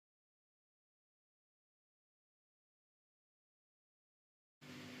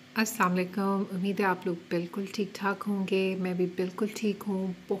अस्सलाम वालेकुम। उम्मीद है आप लोग बिल्कुल ठीक ठाक होंगे। मैं भी बिल्कुल ठीक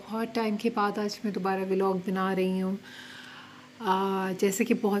हूँ। बहुत टाइम के बाद आज मैं दोबारा व्लॉग बना रही हूँ। जैसे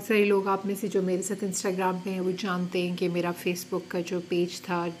कि बहुत सारे लोग आप में से जो मेरे साथ इंस्टाग्राम पे हैं वो जानते हैं कि मेरा फ़ेसबुक का जो पेज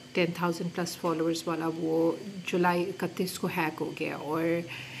था 10,000 प्लस फॉलोअर्स वाला, वो जुलाई 31 को हैक हो गया। और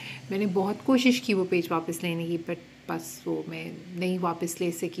मैंने बहुत कोशिश की वो पेज वापस लेने की, बट बस वो मैं नहीं वापस ले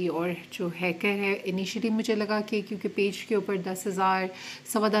सकी। और जो हैकर है, इनिशियली मुझे लगा कि क्योंकि पेज के ऊपर 10,000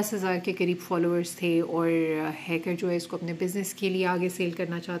 10,000 के करीब फॉलोअर्स थे, और हैकर जो है इसको अपने बिज़नेस के लिए आगे सेल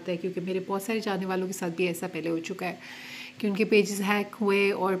करना चाहता है, क्योंकि मेरे बहुत सारे जानने वालों के साथ भी ऐसा पहले हो चुका है कि उनके पेजेस हैक हुए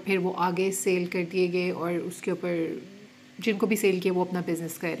और फिर वो आगे सेल कर दिए गए, और उसके ऊपर जिनको भी सेल किया वो अपना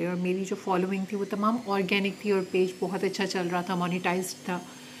बिज़नेस कर रहे हैं। और मेरी जो फॉलोइंग थी वो तमाम ऑर्गेनिक थी और पेज बहुत अच्छा चल रहा था, मोनेटाइज्ड था।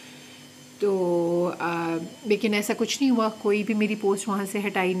 तो लेकिन ऐसा कुछ नहीं हुआ, कोई भी मेरी पोस्ट वहाँ से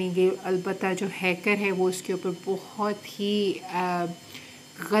हटाई नहीं गई। अलबत्ता जो हैकर है वो उसके ऊपर बहुत ही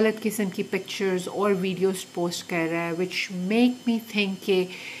गलत किस्म की पिक्चर्स और वीडियोस पोस्ट कर रहा है, विच मेक मी थिंक कि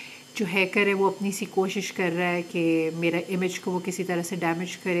जो हैकर है वो अपनी सी कोशिश कर रहा है कि मेरा इमेज को वो किसी तरह से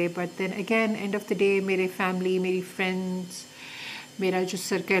डैमेज करे। But then again, end of the day, मेरे फैमिली, मेरी फ्रेंड्स, मेरा जो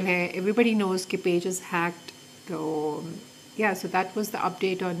सर्कल है, एवरीबडी नोज़ कि पेज इज़ हैक्ड। तो yeah, so that was the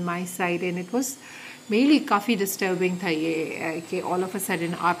update on my side, and it was मेरे लिए काफ़ी डिस्टर्बिंग था ये कि ऑल ऑफ अ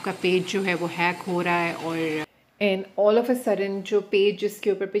सडन आपका पेज जो है वो हैक हो रहा है। और and all of a sudden जो पेज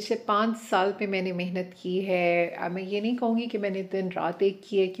जिसके ऊपर पिछले 5 साल पे मैंने मेहनत की है, मैं ये नहीं कहूँगी कि मैंने दिन रात एक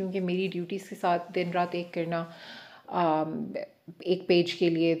की है, क्योंकि मेरी ड्यूटीज़ के साथ दिन रात एक करना एक पेज के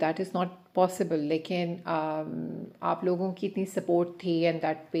लिए दैट इज़ नॉट पॉसिबल। लेकिन आप लोगों की इतनी सपोर्ट थी, and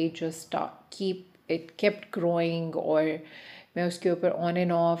that page just keep it kept growing. और मैं उसके ऊपर ऑन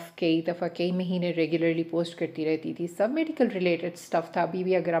एंड ऑफ कई दफ़ा कई महीने रेगुलरली पोस्ट करती रहती थी, सब मेडिकल रिलेटेड स्टफ़ था। अभी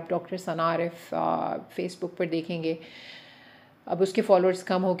भी अगर आप डॉक्टर सना आरिफ फेसबुक पर देखेंगे, अब उसके फॉलोअर्स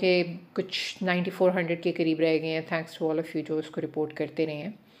कम होके कुछ 9400 के करीब रह गए हैं, thanks to all of you जो उसको रिपोर्ट करते रहे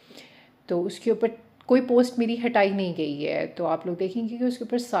हैं। तो उसके ऊपर कोई पोस्ट मेरी हटाई नहीं गई है। तो आप लोग देखेंगे कि उसके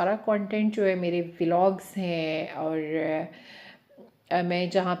ऊपर सारा कंटेंट जो है मेरे व्लॉग्स हैं, और मैं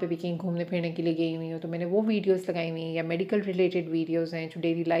जहाँ पे भी कहीं घूमने फिरने के लिए गई हुई हूँ तो मैंने वो वीडियोस लगाई हुई हैं, या मेडिकल रिलेटेड वीडियोस हैं जो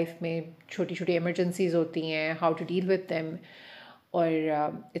डेली लाइफ में छोटी छोटी इमरजेंसीज होती हैं, how to deal with them.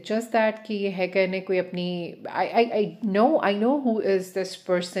 और इट्स जस्ट दैट कि ये हैकर ने कोई अपनी, I know who is this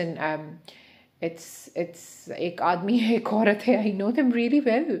person. It's एक आदमी है, एक औरत है, I know them really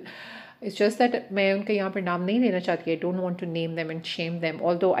well. It's just that मैं उनका यहाँ पर नाम नहीं लेना चाहती। I don't want to name them and Shem them,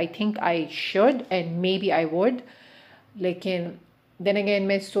 although I think I should and may B I would. लेकिन देन अगेन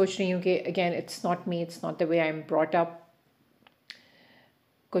मैं सोच रही हूँ कि again it's not me, it's not the way I am brought up.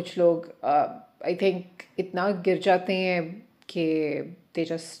 कुछ लोग I think इतना गिर जाते हैं कि they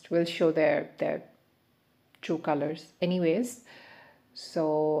just will show their true colors anyways. So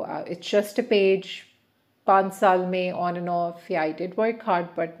it's just a page. 5 साल में ऑन एंड ऑफ, या I did work hard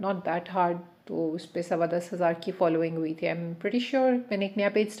but not that hard. तो उस पर 10,000 की फॉलोइंग हुई थी। आई एम प्रीटी श्योर मैंने एक नया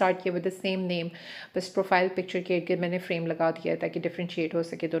पेज स्टार्ट किया विद द सेम नेम, बस प्रोफाइल पिक्चर के इर्द मैंने फ्रेम लगा दिया ताकि डिफ्रेंशिएट हो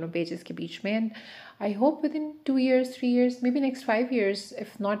सके दोनों पेजेस के बीच में। And I hope with in 2 years, 3 years, may be next 5 years,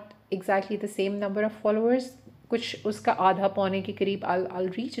 if not exactly the same number of followers, कुछ उसका आधा पौने के करीब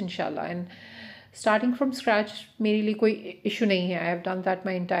I'll reach इंशाल्लाह। एंड स्टार्टिंग फ्रॉम स्क्रैच मेरे लिए कोई इशू नहीं है, I have done that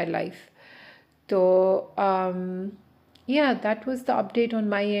my entire life. तो या that was the update on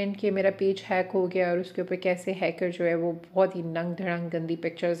my and कि मेरा पेज हैक हो गया, और उसके ऊपर कैसे हैकर जो है वो बहुत ही नंग धड़ंग गंदी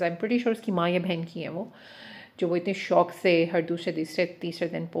pictures, I am pretty sure उसकी माँ या बहन की हैं वो, जो वो इतने शौक से हर दूसरे तीसरे तीसरे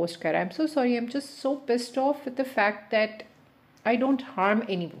दिन पोस्ट कर रहा है। I am so sorry, I am just so pissed off with the fact that I don't harm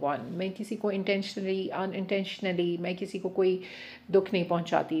any one. मैं किसी को इंटेंशनली अनइंटेंशनली मैं किसी को कोई दुख नहीं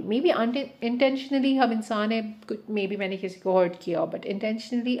पहुंचाती। मे बी इंटेंशनली हम इंसान हैं, मे बी मैंने किसी को हर्ट किया, but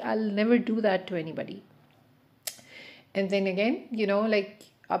intentionally I will never do that to any buddy. And then again like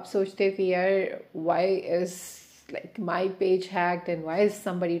आप सोचते हो कि यार Y is like my page hacked, and why is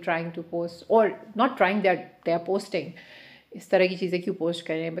somebody trying to post, or not trying, they are posting इस तरह की चीज़ें क्यों पोस्ट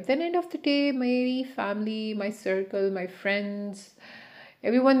कर रहे हैं। But then end of the day मेरी family, my circle, my friends,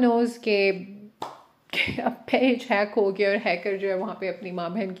 every one knows के अब पेज हैक हो गया, और हैकर जो है वहाँ पे अपनी माँ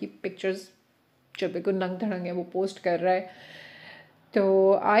बहन की पिक्चर्स जो बिल्कुल नंग धड़ंग है वो पोस्ट कर रहा है।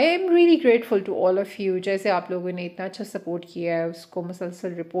 तो I am really grateful to all of you, जैसे आप लोगों ने इतना अच्छा सपोर्ट किया है, उसको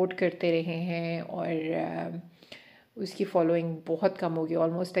मुसलसल रिपोर्ट करते रहे हैं। और उसकी फॉलोइंग बहुत कम होगी,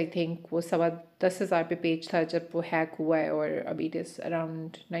 ऑलमोस्ट आई थिंक वो 10,000 पे पेज था जब वो हैक हुआ है, और अभी इट इज़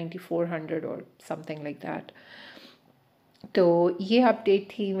अराउंड 9400 और समथिंग लाइक दैट। तो ये अपडेट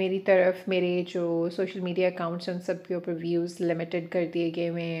थी मेरी तरफ। मेरे जो सोशल मीडिया अकाउंट्स हैं उन सब के ऊपर व्यूज़ लिमिटेड कर दिए गए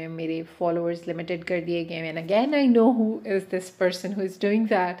हुए हैं, मेरे फॉलोअर्स लिमिटेड कर दिए गए हैं। And again I know who is this person who is doing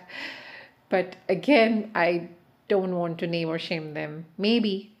that, but again I don't want to name और शेम देम। मे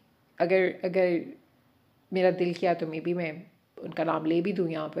बी अगर अगर मेरा दिल किया तो मे बी मैं उनका नाम ले भी दूँ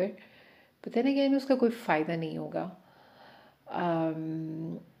यहाँ पर, बट देन अगेन उसका कोई फ़ायदा नहीं होगा।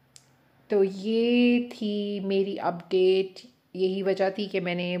 तो ये थी मेरी अपडेट। यही वजह थी कि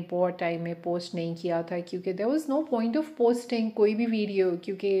मैंने बहुत टाइम में पोस्ट नहीं किया था, क्योंकि there was no point of posting कोई भी वीडियो,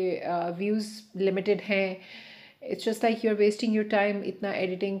 क्योंकि व्यूज़ लिमिटेड हैं। It's just like you are wasting your time इतना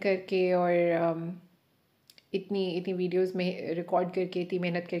एडिटिंग करके और इतनी इतनी वीडियोस में रिकॉर्ड करके, इतनी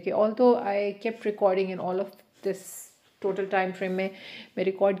मेहनत करके। Although I kept recording in all of this total time frame में मैं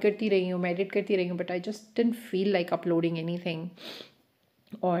रिकॉर्ड करती रही हूँ, मैं एडिट करती रही हूँ, but I just didn't feel like uploading anything.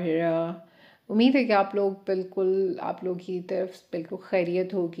 और उम्मीद है कि आप लोग की तरफ बिल्कुल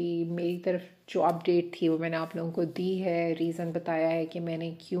खैरियत होगी। मेरी तरफ जो अपडेट थी वो मैंने आप लोगों को दी है, रीज़न बताया है कि मैंने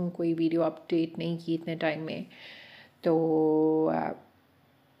क्यों कोई वीडियो अपडेट नहीं की इतने टाइम में। तो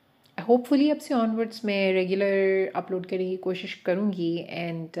होपफुली अब से ऑनवर्ड्स मैं रेगुलर अपलोड करने की कोशिश करूँगी।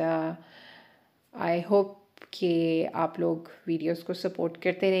 एंड आई होप कि आप लोग वीडियोस को सपोर्ट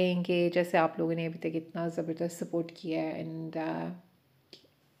करते रहेंगे जैसे आप लोगों ने अभी तक इतना ज़बरदस्त सपोर्ट किया है। And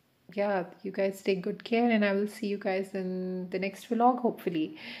yeah, you guys take good care and I will see you guys in the next vlog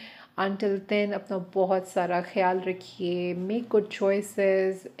hopefully. Until then, अपना बहुत सारा ख्याल रखिए, make good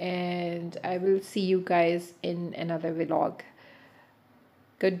choices, and I will see you guys in another vlog.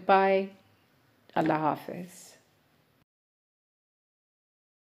 Goodbye. Allah Hafiz.